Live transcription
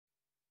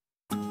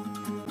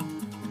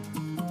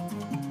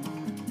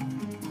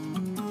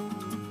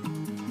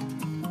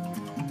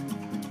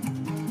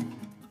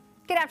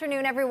Good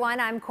afternoon, everyone.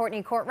 I'm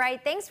Courtney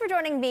Courtwright. Thanks for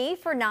joining me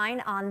for 9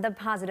 on the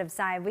positive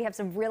side. We have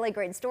some really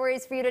great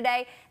stories for you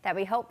today that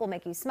we hope will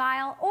make you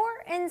smile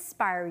or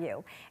inspire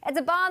you. It's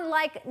a bond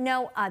like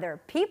no other.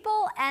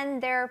 People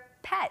and their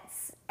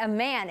pets. A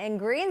man in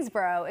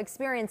Greensboro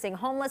experiencing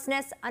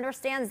homelessness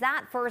understands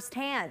that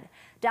firsthand.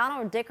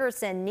 Donald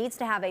Dickerson needs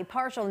to have a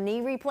partial knee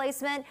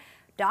replacement.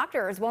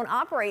 Doctors won't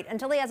operate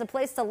until he has a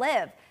place to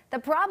live. The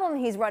problem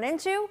he's run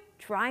into?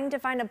 Trying to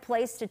find a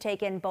place to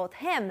take in both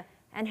him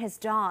and his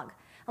dog.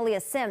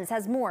 Aaliyah Sims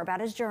has more about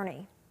his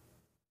journey.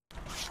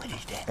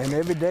 And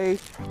every day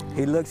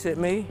he looks at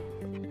me,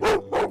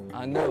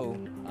 I know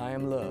I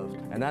am loved.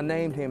 And I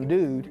named him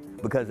Dude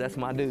because that's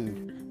my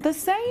dude. The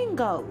saying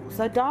goes,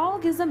 a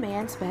dog is a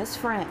man's best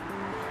friend.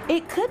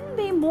 It couldn't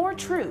be more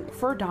true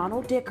for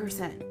Donald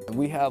Dickerson.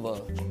 We have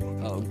a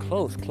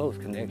close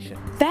connection.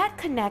 That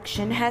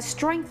connection has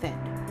strengthened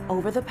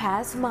over the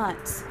past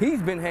months.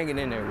 He's been hanging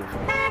in there with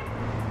me.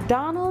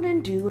 Donald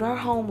and Dude are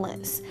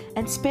homeless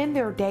and spend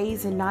their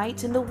days and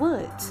nights in the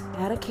woods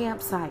at a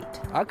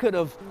campsite. I could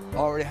have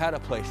already had a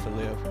place to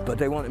live, but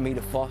they wanted me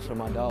to foster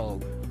my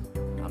dog.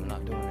 I'm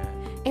not doing that.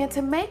 And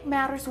to make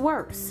matters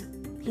worse,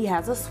 he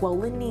has a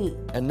swollen knee.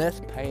 And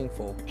that's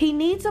painful. He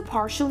needs a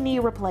partial knee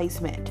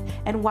replacement.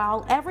 And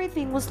while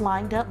everything was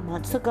lined up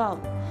months ago,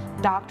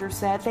 doctors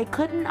said they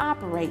couldn't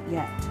operate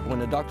yet. When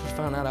the doctors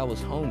found out I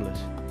was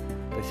homeless,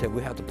 they said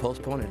we have to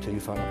postpone it until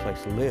you find a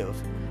place to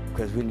live,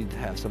 because we need to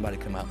have somebody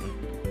come out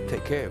and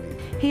take care of you.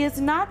 He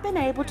has not been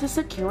able to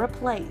secure a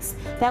place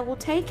that will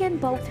take in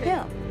both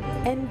him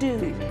and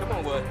Dude. Come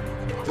on,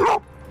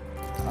 bud.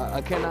 I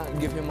cannot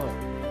give him up.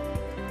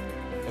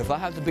 If I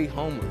have to be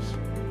homeless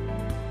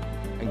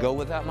and go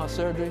without my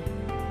surgery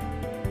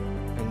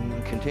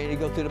and continue to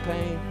go through the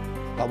pain,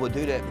 I will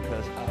do that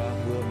because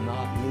I will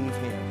not leave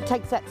him. It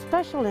takes that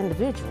special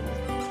individual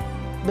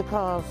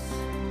because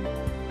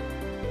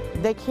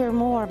they care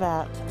more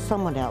about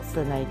someone else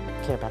than they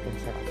care about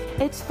themselves.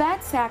 It's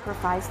that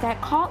sacrifice that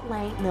caught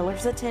Lane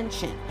Miller's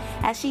attention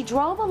as she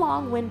drove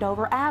along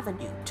Wendover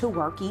Avenue to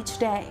work each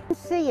day.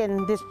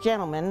 Seeing this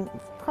gentleman,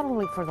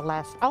 probably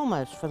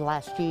almost for the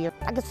last year,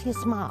 I could see a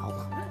smile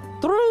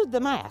through the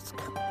mask,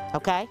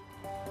 okay?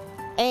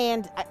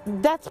 And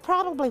that's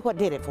probably what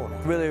did it for me.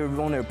 I really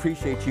want to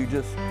appreciate you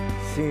just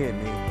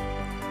seeing me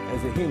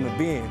as a human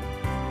being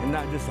and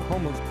not just a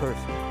homeless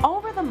person.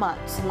 Over the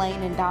months,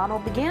 Lane and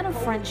Donald began a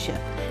friendship,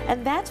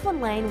 and that's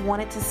when Lane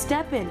wanted to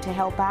step in to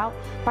help out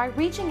by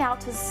reaching out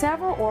to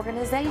several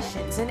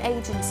organizations and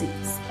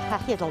agencies. I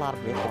hit a lot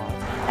of brick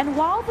walls. And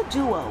while the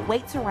duo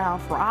waits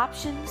around for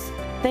options,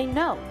 they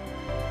know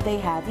they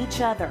have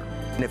each other.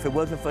 And if it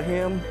wasn't for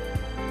him,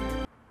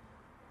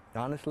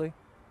 honestly,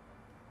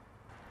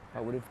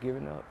 I would have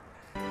given up.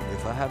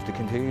 If I have to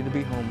continue to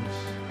be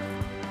homeless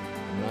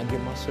and not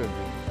get my surgery,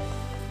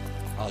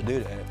 I'll do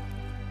that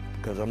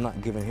because I'm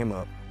not giving him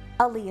up.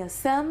 Aaliyah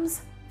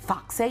Sims,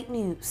 Fox 8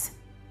 News.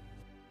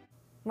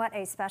 What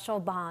a special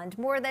bond.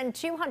 More than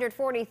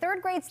 240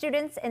 third grade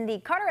students in the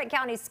Carteret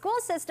County school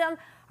system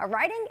are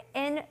riding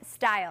in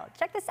style.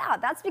 Check this out.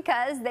 That's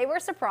because they were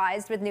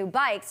surprised with new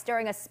bikes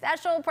during a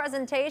special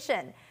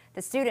presentation.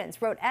 The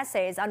students wrote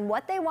essays on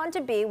what they want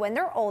to be when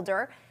they're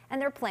older and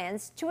their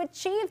plans to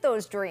achieve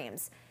those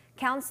dreams.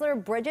 Counselor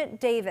Bridget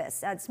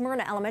Davis at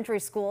Smyrna Elementary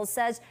School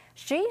says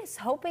she's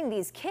hoping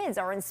these kids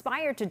are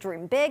inspired to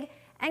dream big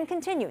and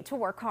continue to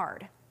work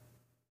hard.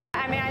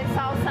 I mean, I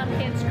saw some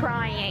kids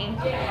crying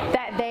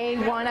that they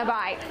won a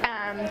bike,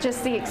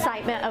 just the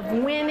excitement of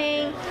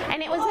winning,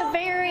 and it was a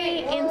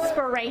very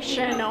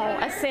inspirational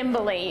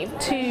assembly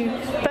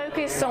to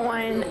focus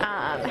on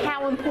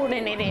how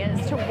important it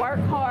is to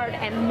work hard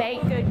and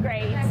make good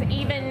grades,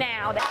 even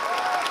now.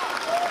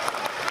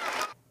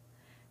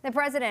 The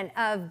president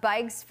of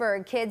Bikes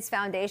for Kids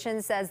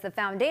Foundation says the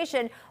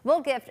foundation will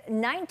gift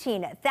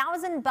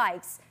 19,000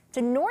 bikes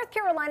to North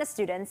Carolina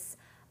students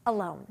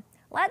alone.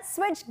 Let's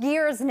switch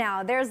gears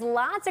now. There's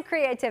lots of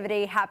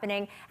creativity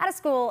happening at a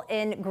school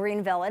in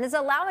Greenville and is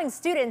allowing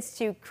students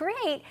to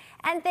create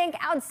and think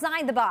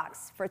outside the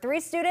box. For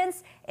 3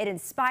 students, it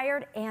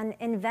inspired an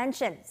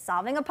invention,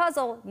 solving a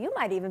puzzle you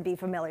might even be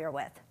familiar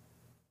with.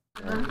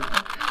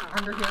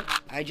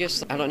 I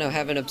don't know,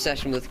 have an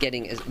obsession with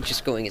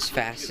just going as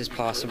fast as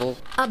possible.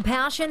 A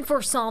passion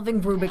for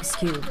solving Rubik's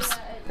Cubes.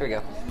 Here we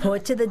go.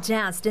 Put to the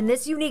test in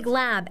this unique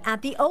lab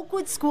at the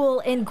Oakwood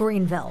School in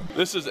Greenville.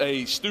 This is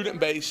a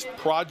student-based,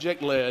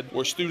 project-led,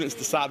 where students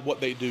decide what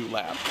they do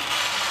lab.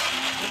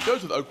 It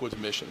goes with Oakwood's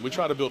mission. We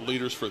try to build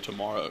leaders for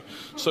tomorrow.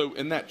 So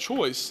in that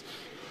choice,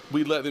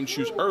 we let them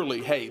choose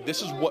early, hey,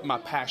 this is what my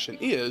passion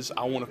is.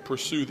 I want to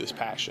pursue this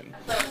passion.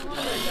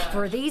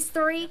 For these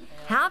 3,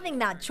 having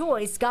that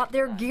choice got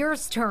their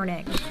gears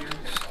turning.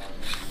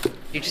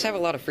 You just have a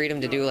lot of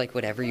freedom to do like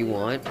whatever you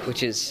want,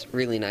 which is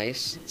really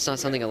nice. It's not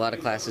something a lot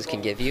of classes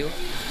can give you.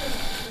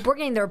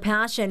 Bringing their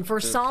passion for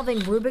solving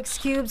Rubik's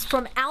Cubes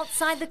from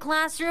outside the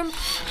classroom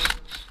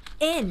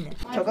in.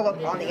 Took a look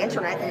on the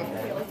internet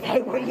and,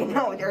 hey, what do you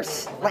know?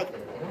 There's, like,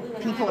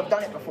 people have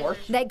done it before.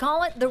 They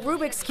call it the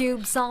Rubik's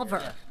Cube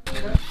Solver.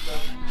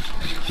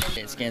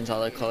 It scans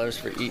all the colors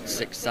for each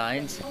 6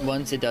 sides.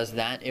 Once it does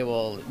that, it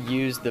will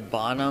use the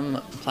bottom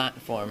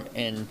platform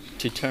and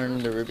to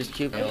turn the Rubik's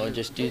Cube. It will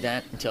just do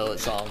that until it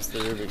solves the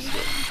Rubik's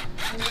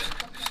Cube.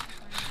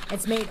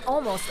 It's made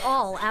almost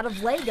all out of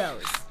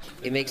Legos.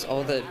 It makes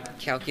all the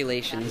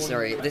calculations. All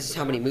right, this is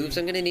how many moves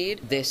I'm going to need.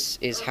 This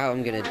is how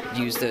I'm going to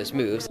use those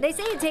moves. They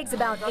say it takes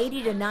about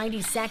 80 to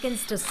 90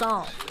 seconds to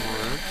solve.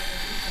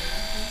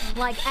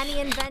 Like any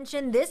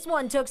invention, this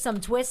one took some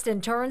twists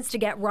and turns to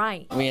get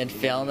right. We had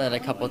failed at a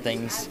couple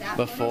things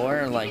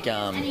before, like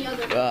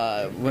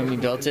when we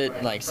built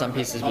it, like some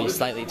pieces we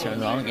slightly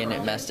turned wrong and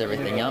it messed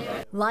everything up.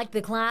 Like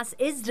the class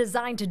is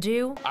designed to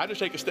do, I just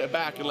take a step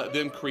back and let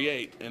them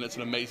create, and it's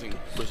an amazing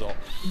result.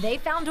 they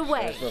found a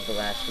way Love the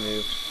last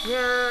move.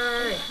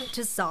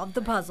 to solve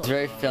the puzzle. It's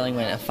very filling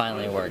when it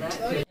finally worked.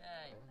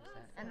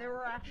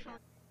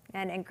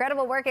 And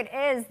incredible work it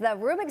is. The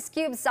Rubik's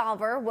Cube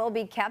solver will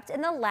be kept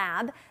in the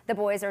lab. The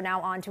boys are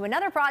now on to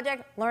another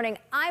project, learning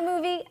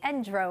iMovie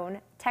and drone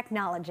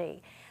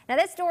technology. Now,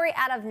 this story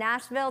out of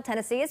Nashville,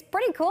 Tennessee is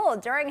pretty cool.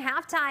 During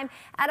halftime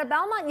at a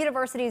Belmont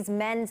University's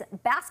men's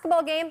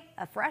basketball game,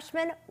 a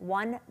freshman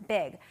won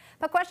big.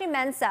 Pakwesi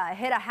Mensah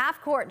hit a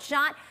half-court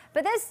shot,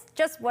 but this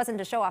just wasn't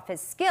to show off his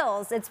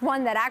skills. It's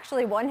one that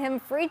actually won him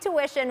free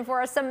tuition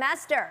for a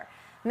semester.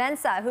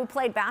 Mensah, who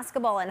played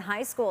basketball in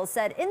high school,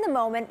 said in the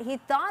moment he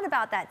thought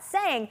about that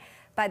saying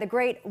by the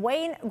great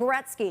Wayne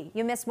Gretzky,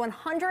 you miss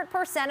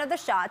 100% of the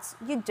shots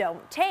you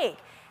don't take.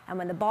 And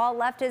when the ball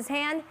left his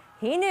hand,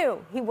 he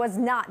knew he was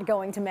not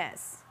going to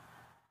miss.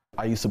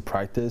 I used to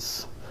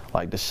practice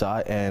like the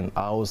shot, and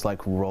I always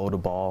like roll the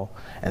ball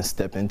and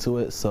step into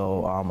it.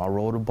 So I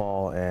rolled the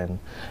ball and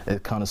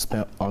it kind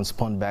of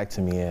spun back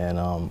to me, and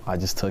I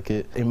just took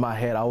it. In my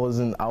head, I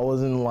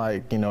wasn't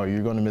like, you know,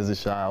 you're gonna miss a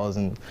shot. I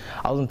wasn't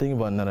thinking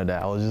about none of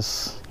that. I was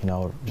just, you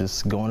know,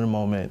 just go in the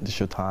moment, just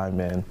your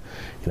time, and,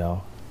 you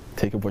know,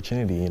 take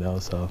opportunity, you know.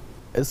 So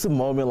it's a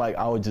moment like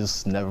I would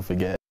just never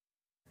forget.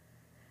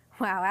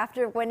 Wow,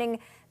 after winning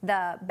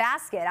the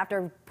basket,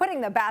 after putting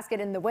the basket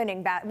in the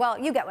winning well,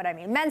 you get what I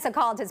mean. Mensah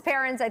called his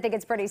parents. I think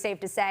it's pretty safe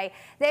to say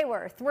they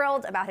were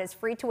thrilled about his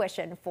free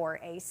tuition for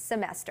a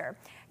semester.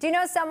 Do you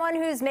know someone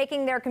who's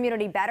making their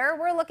community better?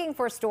 We're looking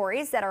for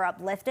stories that are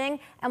uplifting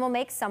and will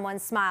make someone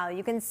smile.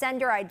 You can send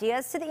your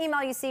ideas to the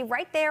email you see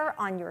right there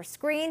on your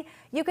screen.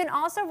 You can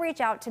also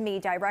reach out to me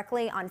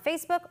directly on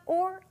Facebook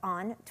or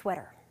on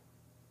Twitter.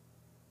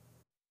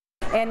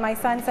 And my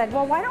son said,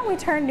 well, why don't we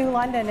turn New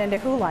London into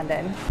Who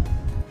London?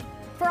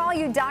 For all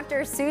you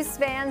Dr. Seuss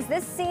fans,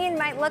 this scene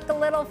might look a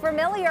little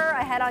familiar.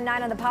 Ahead on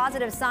 9 on the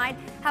positive side,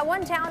 how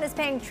one town is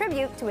paying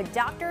tribute to a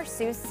Dr.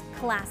 Seuss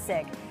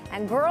classic.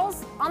 And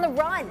Girls on the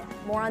Run.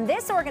 More on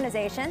this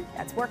organization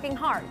that's working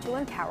hard to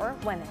empower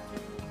women.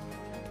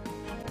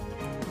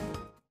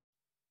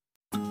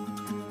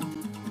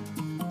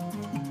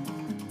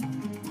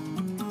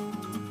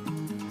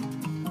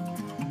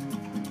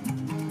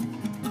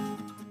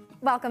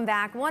 Welcome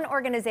back. One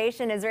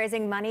organization is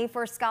raising money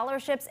for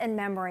scholarships in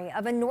memory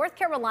of a North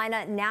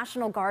Carolina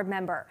National Guard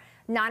member.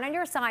 9 on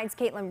your side's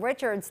Caitlin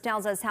Richards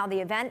tells us how the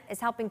event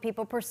is helping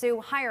people pursue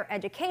higher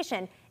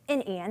education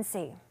in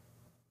ENC.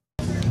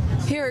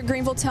 Here at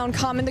Greenville Town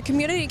Common, the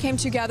community came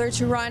together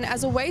to run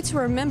as a way to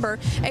remember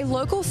a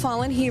local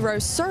fallen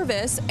hero's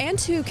service and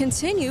to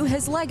continue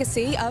his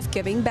legacy of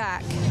giving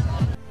back.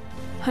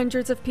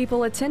 Hundreds of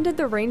people attended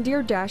the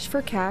Reindeer Dash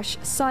for Cash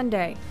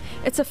Sunday.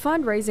 It's a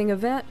fundraising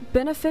event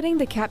benefiting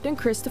the Captain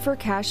Christopher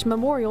Cash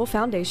Memorial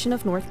Foundation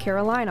of North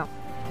Carolina.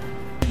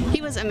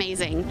 He was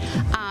amazing.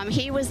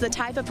 He was the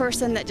type of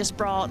person that just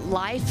brought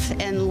life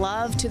and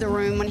love to the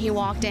room when he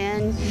walked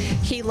in.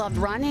 He loved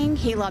running,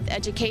 he loved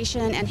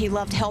education, and he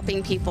loved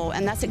helping people,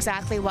 and that's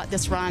exactly what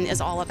this run is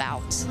all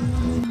about.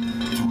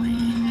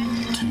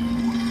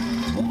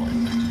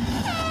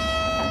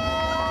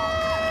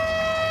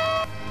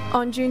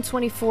 On June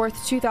 24,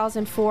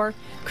 2004,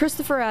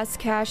 Christopher S.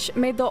 Cash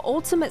made the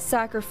ultimate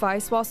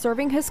sacrifice while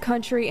serving his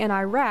country in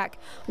Iraq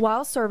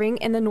while serving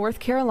in the North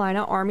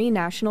Carolina Army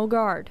National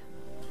Guard.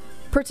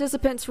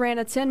 Participants ran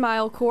a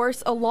 10-mile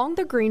course along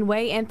the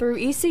Greenway and through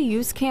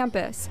ECU's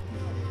campus.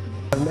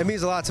 It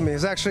means a lot to me.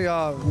 It's actually,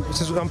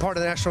 since I'm part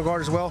of the National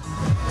Guard as well,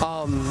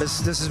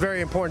 this is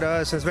very important to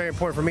us, and it's very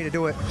important for me to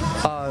do it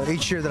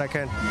each year that I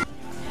can.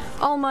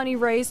 All money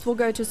raised will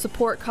go to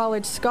support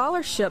college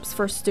scholarships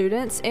for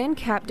students in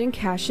Captain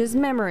Cash's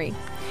memory.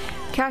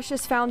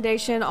 Cash's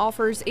foundation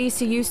offers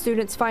ECU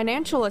students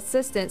financial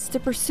assistance to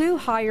pursue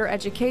higher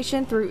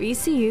education through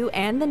ECU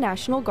and the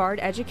National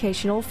Guard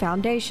Educational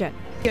Foundation.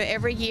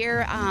 Every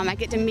year I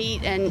get to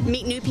meet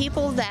new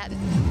people that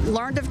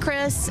learned of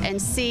Chris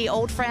and see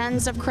old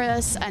friends of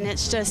Chris, and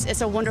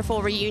it's a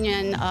wonderful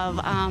reunion of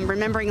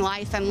remembering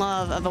life and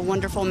love of a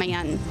wonderful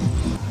man.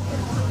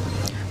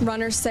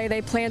 Runners say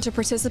they plan to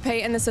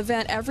participate in this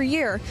event every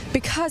year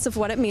because of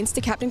what it means to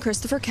Captain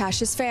Christopher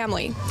Cash's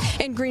family.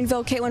 In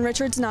Greenville, Caitlin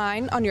Richards,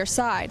 9 on your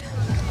side.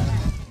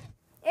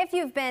 If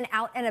you've been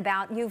out and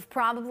about, you've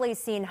probably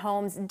seen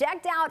homes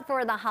decked out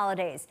for the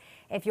holidays.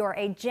 If you're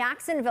a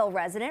Jacksonville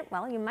resident,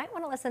 well, you might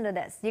want to listen to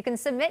this. You can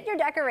submit your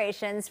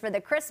decorations for the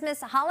Christmas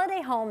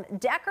Holiday Home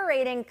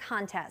Decorating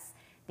Contest.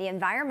 The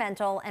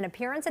Environmental and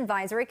Appearance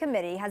Advisory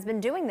Committee has been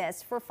doing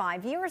this for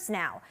 5 years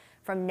now.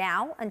 From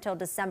now until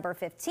December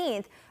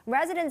 15th,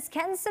 residents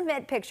can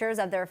submit pictures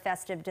of their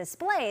festive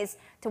displays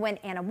to win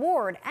an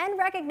award and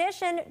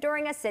recognition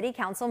during a city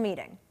council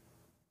meeting.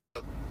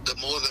 The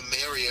more the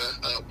merrier.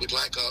 We'd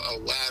like a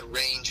wide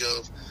range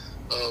of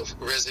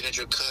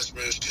residential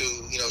customers to,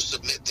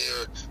 submit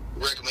their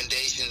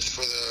recommendations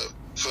for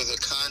the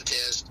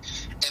contest,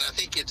 and I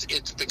think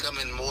it's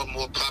becoming more and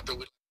more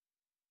popular.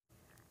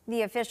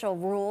 The official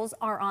rules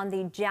are on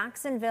the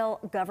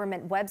Jacksonville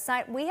government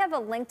website. We have a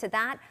link to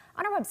that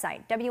on our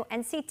website,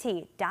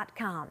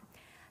 WNCT.com.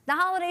 The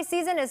holiday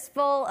season is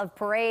full of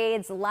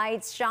parades,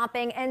 lights,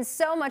 shopping, and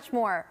so much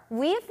more.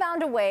 We've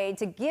found a way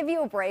to give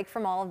you a break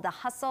from all of the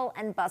hustle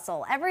and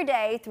bustle every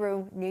day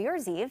through New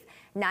Year's Eve.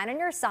 9 on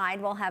Your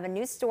Side will have a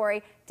new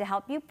story to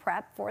help you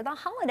prep for the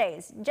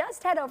holidays.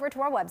 Just head over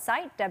to our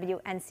website,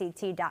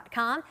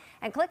 WNCT.com,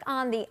 and click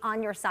on the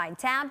On Your Side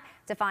tab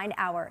to find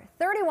our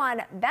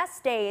 31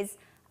 best days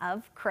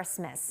of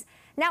Christmas.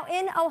 Now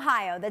in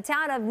Ohio, the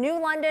town of New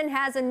London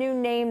has a new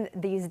name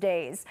these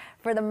days.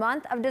 For the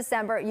month of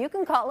December, you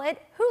can call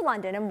it Who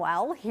London, and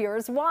well,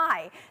 here's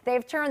why.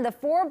 They've turned the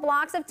 4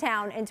 blocks of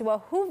town into a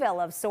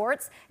Whoville of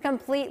sorts,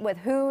 complete with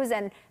Who's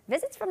and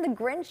visits from the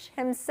Grinch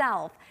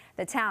himself.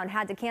 The town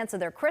had to cancel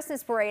their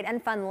Christmas parade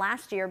and fun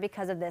last year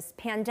because of this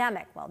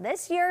pandemic. Well,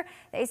 this year,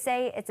 they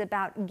say it's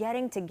about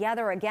getting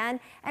together again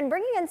and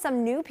bringing in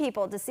some new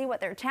people to see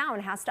what their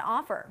town has to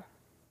offer.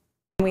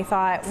 We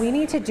thought we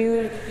need to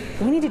do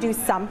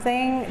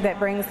something that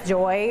brings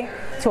joy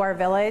to our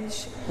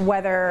village,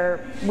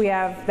 whether we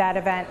have that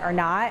event or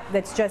not,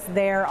 that's just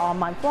there all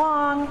month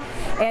long.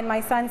 And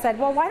my son said,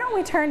 well, why don't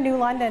we turn New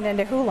London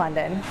into Who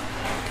London?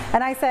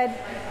 And I said,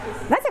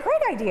 that's a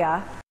great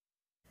idea.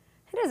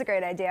 It is a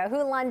great idea.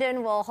 Who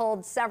London will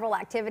hold several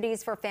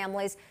activities for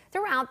families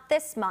throughout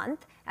this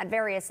month at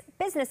various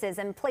businesses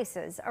and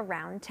places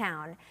around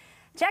town.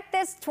 Check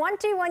this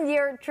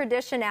 21-year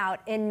tradition out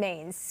in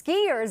Maine.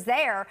 Skiers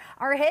there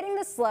are hitting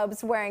the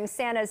slopes wearing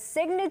Santa's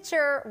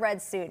signature red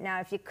suit.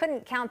 Now, if you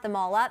couldn't count them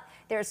all up,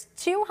 there's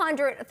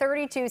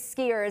 232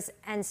 skiers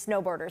and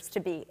snowboarders to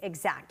be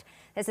exact.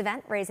 This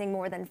event raising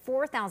more than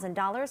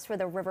 $4,000 for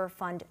the River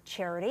Fund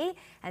charity.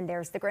 And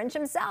there's the Grinch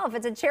himself.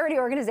 It's a charity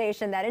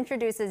organization that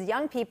introduces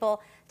young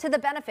people to the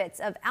benefits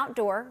of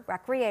outdoor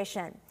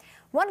recreation.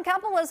 One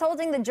couple is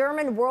holding the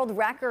German world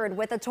record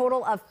with a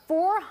total of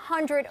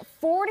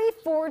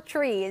 444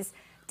 trees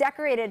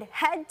decorated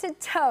head to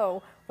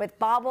toe with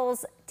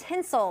baubles,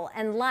 tinsel,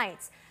 and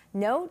lights.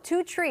 No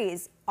 2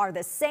 trees are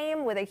the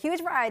same, with a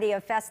huge variety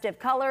of festive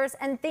colors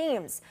and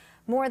themes.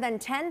 More than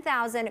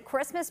 10,000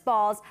 Christmas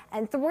balls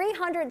and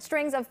 300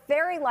 strings of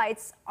fairy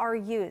lights are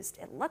used.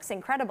 It looks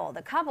incredible.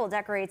 The couple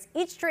decorates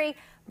each tree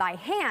by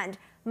hand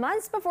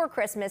months before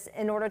Christmas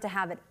in order to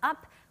have it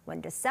up when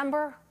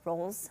December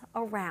rolls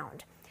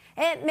around.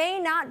 It may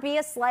not be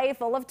a sleigh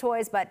full of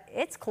toys, but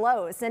it's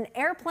close. An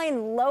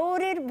airplane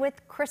loaded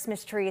with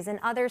Christmas trees and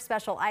other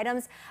special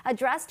items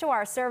addressed to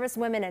our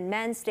servicewomen and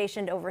men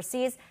stationed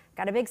overseas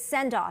got a big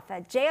send-off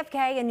at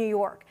JFK in New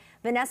York.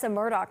 Vanessa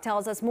Murdoch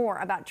tells us more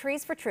about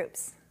Trees for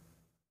Troops.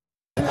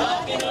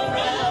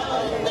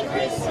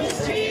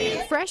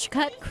 Fresh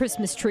cut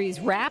Christmas trees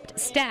wrapped,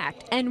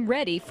 stacked, and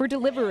ready for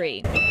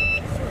delivery.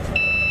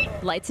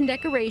 Lights and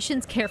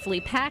decorations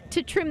carefully packed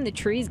to trim the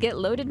trees get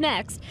loaded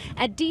next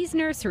at Dee's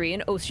Nursery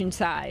in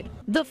Oceanside.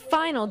 The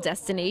final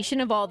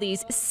destination of all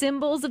these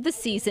symbols of the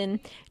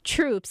season,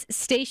 troops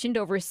stationed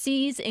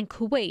overseas in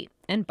Kuwait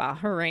and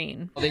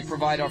Bahrain. They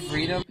provide our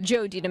freedom.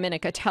 Joe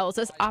DiDomenica tells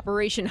us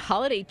Operation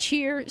Holiday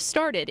Cheer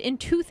started in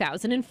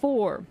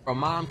 2004. Our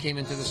mom came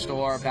into the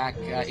store back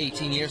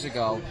 18 years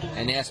ago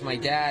and asked my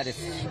dad if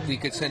we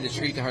could send a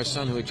tree to her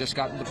son who had just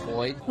gotten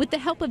deployed. With the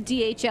help of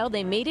DHL,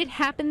 they made it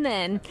happen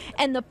then,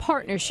 and the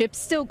partnership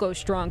still goes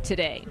strong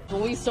today.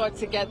 When we start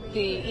to get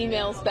the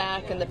emails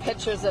back and the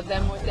pictures of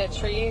them with their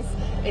trees,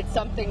 it's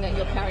something that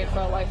you'll carry for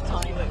a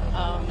lifetime,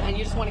 and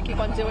you just want to keep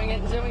on doing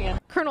it and doing it.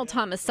 Colonel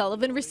Thomas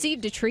Sullivan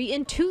received a tree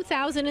in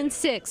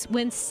 2006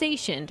 when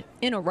stationed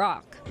in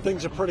Iraq.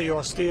 Things are pretty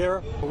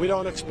austere. We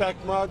don't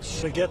expect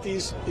much. To get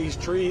these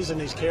trees and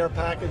these care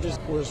packages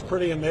was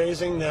pretty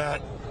amazing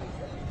that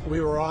we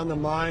were on the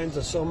minds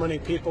of so many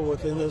people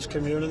within this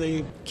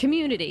community.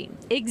 Community,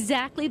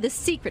 exactly the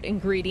secret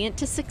ingredient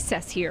to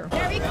success here.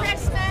 Merry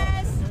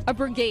Christmas! A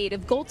brigade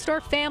of Gold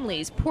Star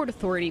families, Port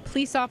Authority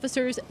police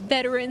officers,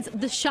 veterans,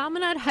 the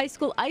Chaminade High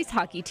School ice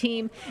hockey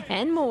team,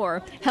 and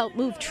more help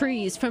move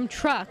trees from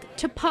truck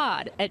to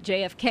pod at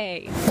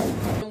JFK.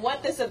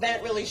 What this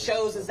event really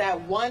shows is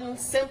that one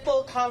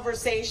simple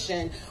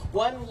conversation,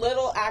 one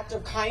little act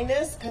of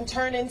kindness can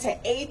turn into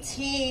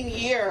 18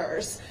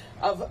 years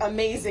of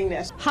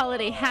amazingness.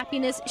 Holiday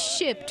happiness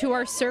shipped to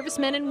our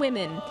servicemen and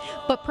women,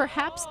 but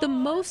perhaps the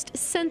most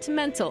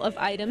sentimental of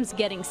items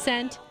getting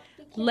sent,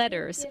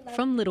 letters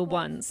from little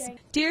ones.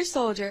 Dear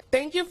soldier,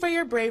 thank you for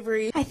your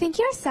bravery. I think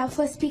you're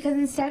selfless because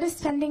instead of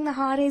spending the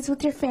holidays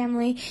with your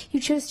family, you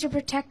chose to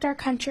protect our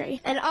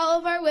country. And all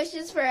of our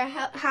wishes for a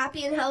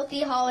happy and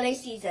healthy holiday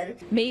season.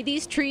 May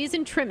these trees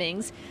and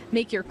trimmings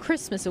make your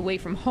Christmas away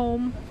from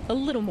home a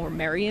little more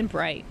merry and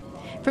bright.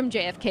 From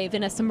JFK,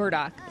 Vanessa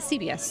Murdoch,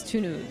 CBS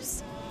 2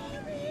 News.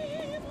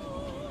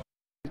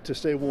 To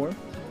stay warm,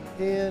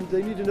 and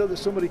they need to know that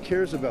somebody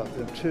cares about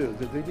them too,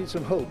 that they need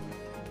some hope.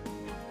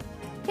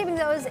 Keeping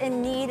those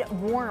in need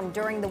warm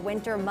during the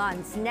winter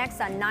months.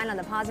 Next on 9 on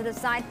the Positive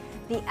Side,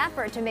 the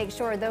effort to make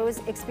sure those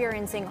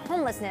experiencing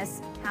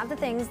homelessness have the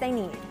things they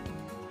need.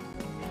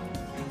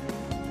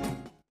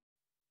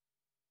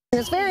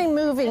 It's very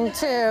moving,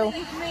 too,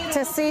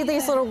 to see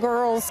these little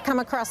girls come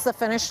across the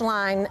finish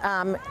line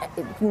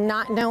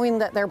not knowing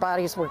that their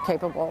bodies were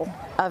capable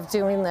of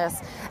doing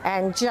this,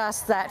 and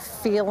just that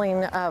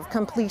feeling of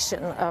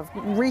completion, of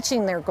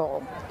reaching their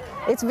goal.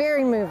 It's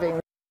very moving.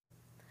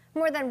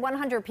 More than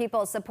 100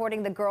 people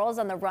supporting the Girls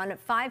on the Run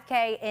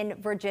 5K in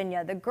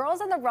Virginia. The Girls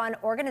on the Run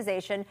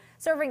organization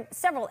serving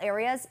several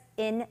areas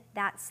in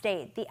that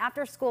state. The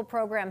after-school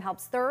program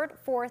helps 3rd,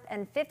 4th,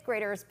 and 5th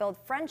graders build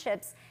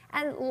friendships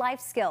and life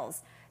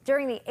skills.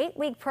 During the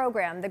 8-week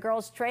program, the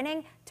girls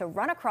training to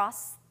run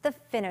across the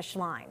finish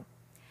line.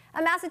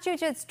 A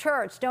Massachusetts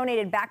church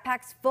donated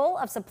backpacks full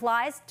of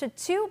supplies to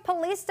 2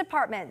 police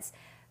departments.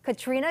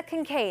 Katrina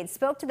Kincaid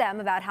spoke to them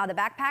about how the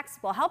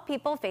backpacks will help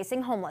people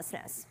facing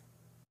homelessness.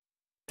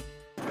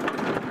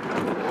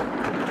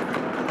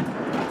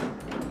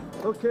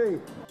 Okay.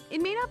 It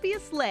may not be a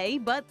sleigh,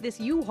 but this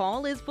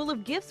U-Haul is full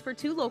of gifts for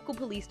 2 local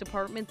police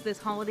departments this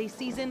holiday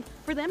season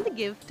for them to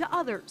give to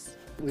others.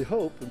 We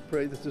hope and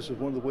pray that this is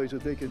one of the ways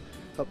that they can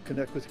help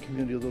connect with the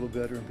community a little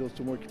better and build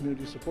some more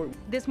community support.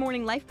 This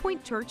morning, Life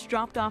Point Church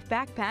dropped off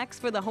backpacks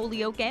for the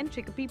Holyoke and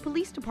Chicopee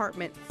police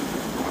departments.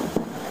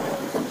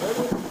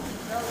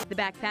 The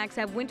backpacks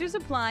have winter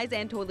supplies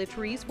and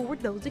toiletries for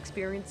those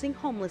experiencing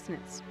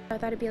homelessness. I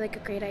thought it'd be like a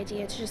great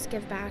idea to just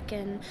give back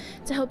and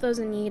to help those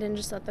in need and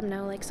just let them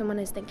know like someone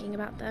is thinking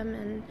about them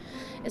and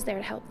is there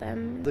to help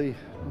them. They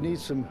need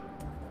some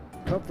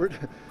comfort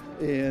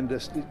and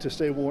to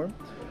stay warm,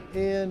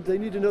 and they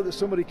need to know that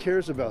somebody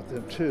cares about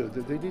them too,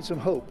 that they need some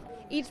hope.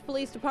 Each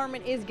police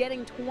department is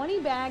getting 20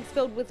 bags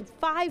filled with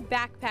 5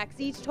 backpacks,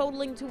 each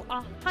totaling to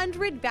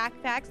 100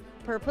 backpacks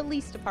per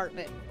police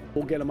department.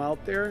 We'll get them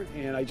out there,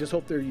 and I just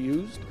hope they're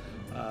used.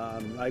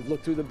 I've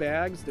looked through the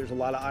bags. There's a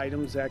lot of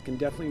items that can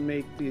definitely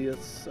make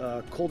this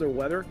colder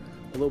weather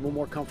a little bit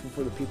more comfortable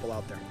for the people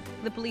out there.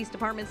 The police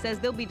department says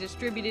they'll be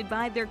distributed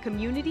by their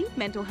community,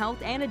 mental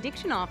health, and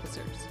addiction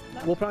officers.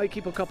 We'll probably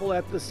keep a couple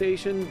at the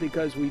station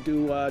because we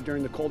do,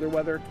 during the colder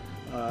weather,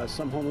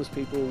 some homeless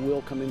people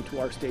will come into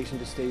our station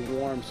to stay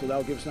warm, so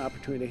that'll give us an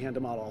opportunity to hand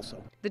them out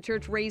also. The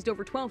church raised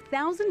over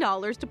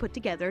 $12,000 to put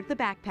together the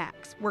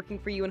backpacks. Working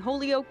for you in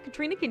Holyoke,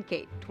 Katrina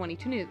Kincaid,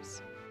 22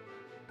 News.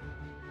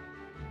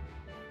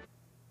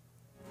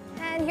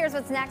 And here's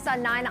what's next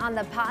on 9 on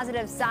the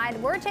Positive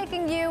Side. We're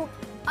taking you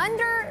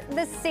under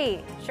the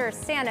sea. Sure,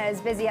 Santa is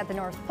busy at the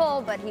North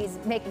Pole, but he's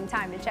making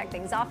time to check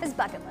things off his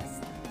bucket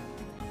list.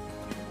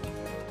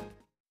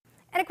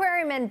 An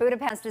aquarium in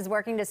Budapest is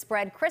working to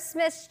spread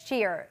Christmas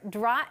cheer.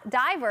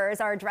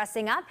 Divers are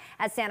dressing up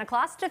as Santa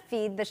Claus to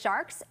feed the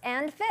sharks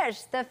and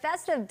fish. The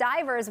festive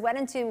divers went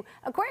into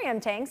aquarium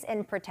tanks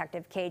in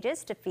protective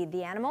cages to feed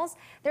the animals.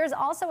 There's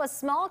also a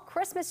small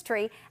Christmas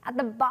tree at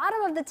the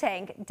bottom of the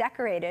tank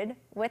decorated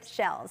with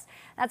shells.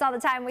 That's all the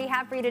time we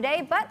have for you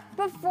today, but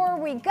before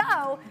we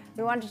go,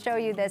 we want to show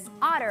you this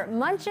otter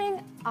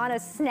munching on a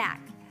snack.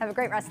 Have a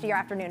great rest of your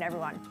afternoon,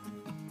 everyone.